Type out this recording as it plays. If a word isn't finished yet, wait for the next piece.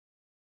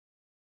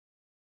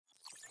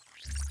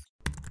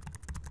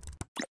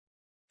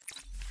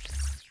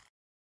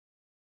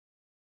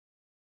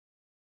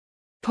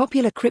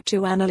Popular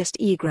crypto analyst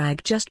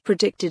VeChain just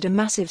predicted a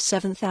massive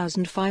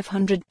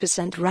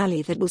 7,500%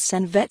 rally that will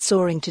send VET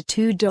soaring to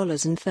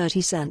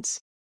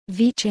 $2.30.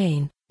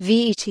 VeChain,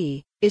 VET,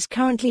 is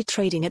currently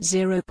trading at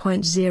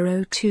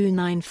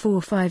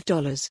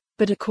 $0.02945,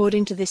 but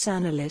according to this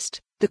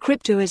analyst, the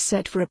crypto is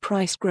set for a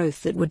price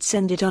growth that would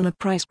send it on a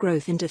price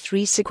growth into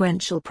 3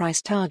 sequential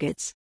price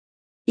targets.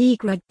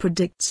 VeChain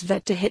predicts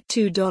VET to hit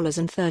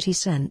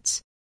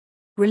 $2.30.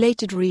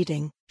 Related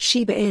reading: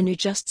 Shiba Inu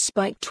just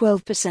spiked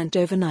 12%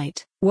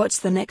 overnight. What's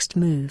the next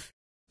move?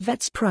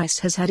 VET's price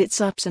has had its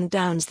ups and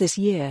downs this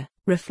year,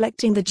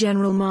 reflecting the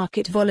general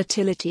market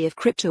volatility of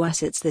crypto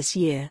assets this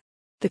year.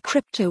 The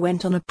crypto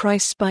went on a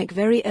price spike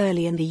very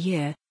early in the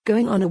year,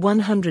 going on a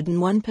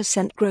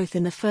 101% growth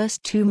in the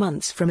first 2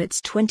 months from its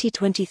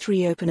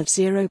 2023 open of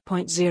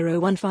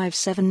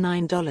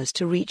 $0.01579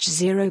 to reach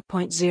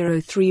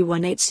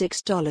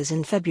 $0.03186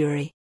 in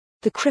February.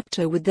 The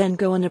crypto would then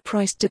go on a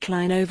price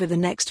decline over the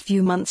next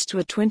few months to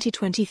a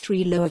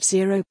 2023 low of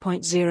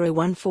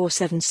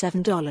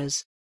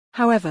 $0.01477.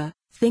 However,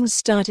 things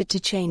started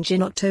to change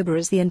in October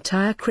as the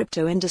entire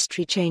crypto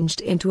industry changed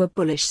into a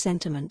bullish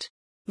sentiment.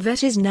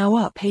 VET is now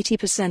up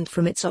 80%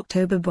 from its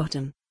October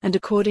bottom, and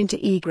according to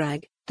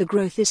VeChain, the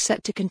growth is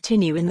set to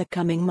continue in the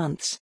coming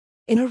months.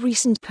 In a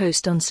recent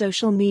post on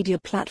social media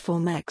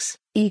platform X,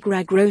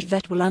 VeChain wrote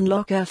VET will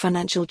unlock our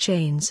financial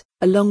chains,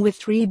 along with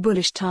 3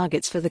 bullish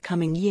targets for the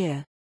coming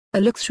year. A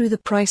look through the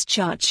price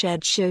chart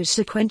shared shows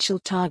sequential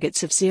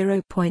targets of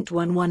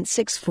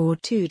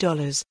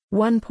 $0.11642,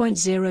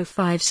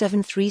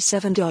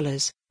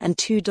 $1.05737, and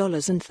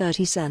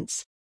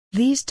 $2.30.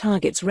 These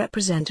targets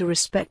represent a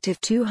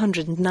respective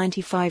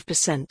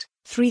 295%,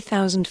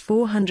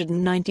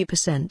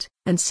 3,490%,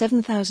 and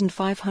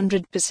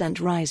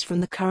 7,500% rise from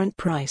the current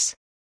price.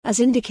 As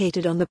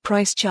indicated on the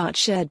price chart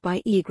shared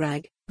by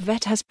VeChain,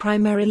 VET has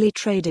primarily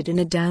traded in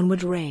a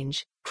downward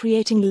range,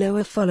 creating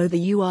lower. Follow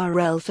the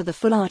URL for the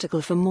full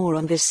article. For more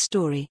on this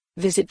story,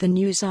 visit the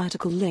news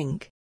article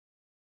link.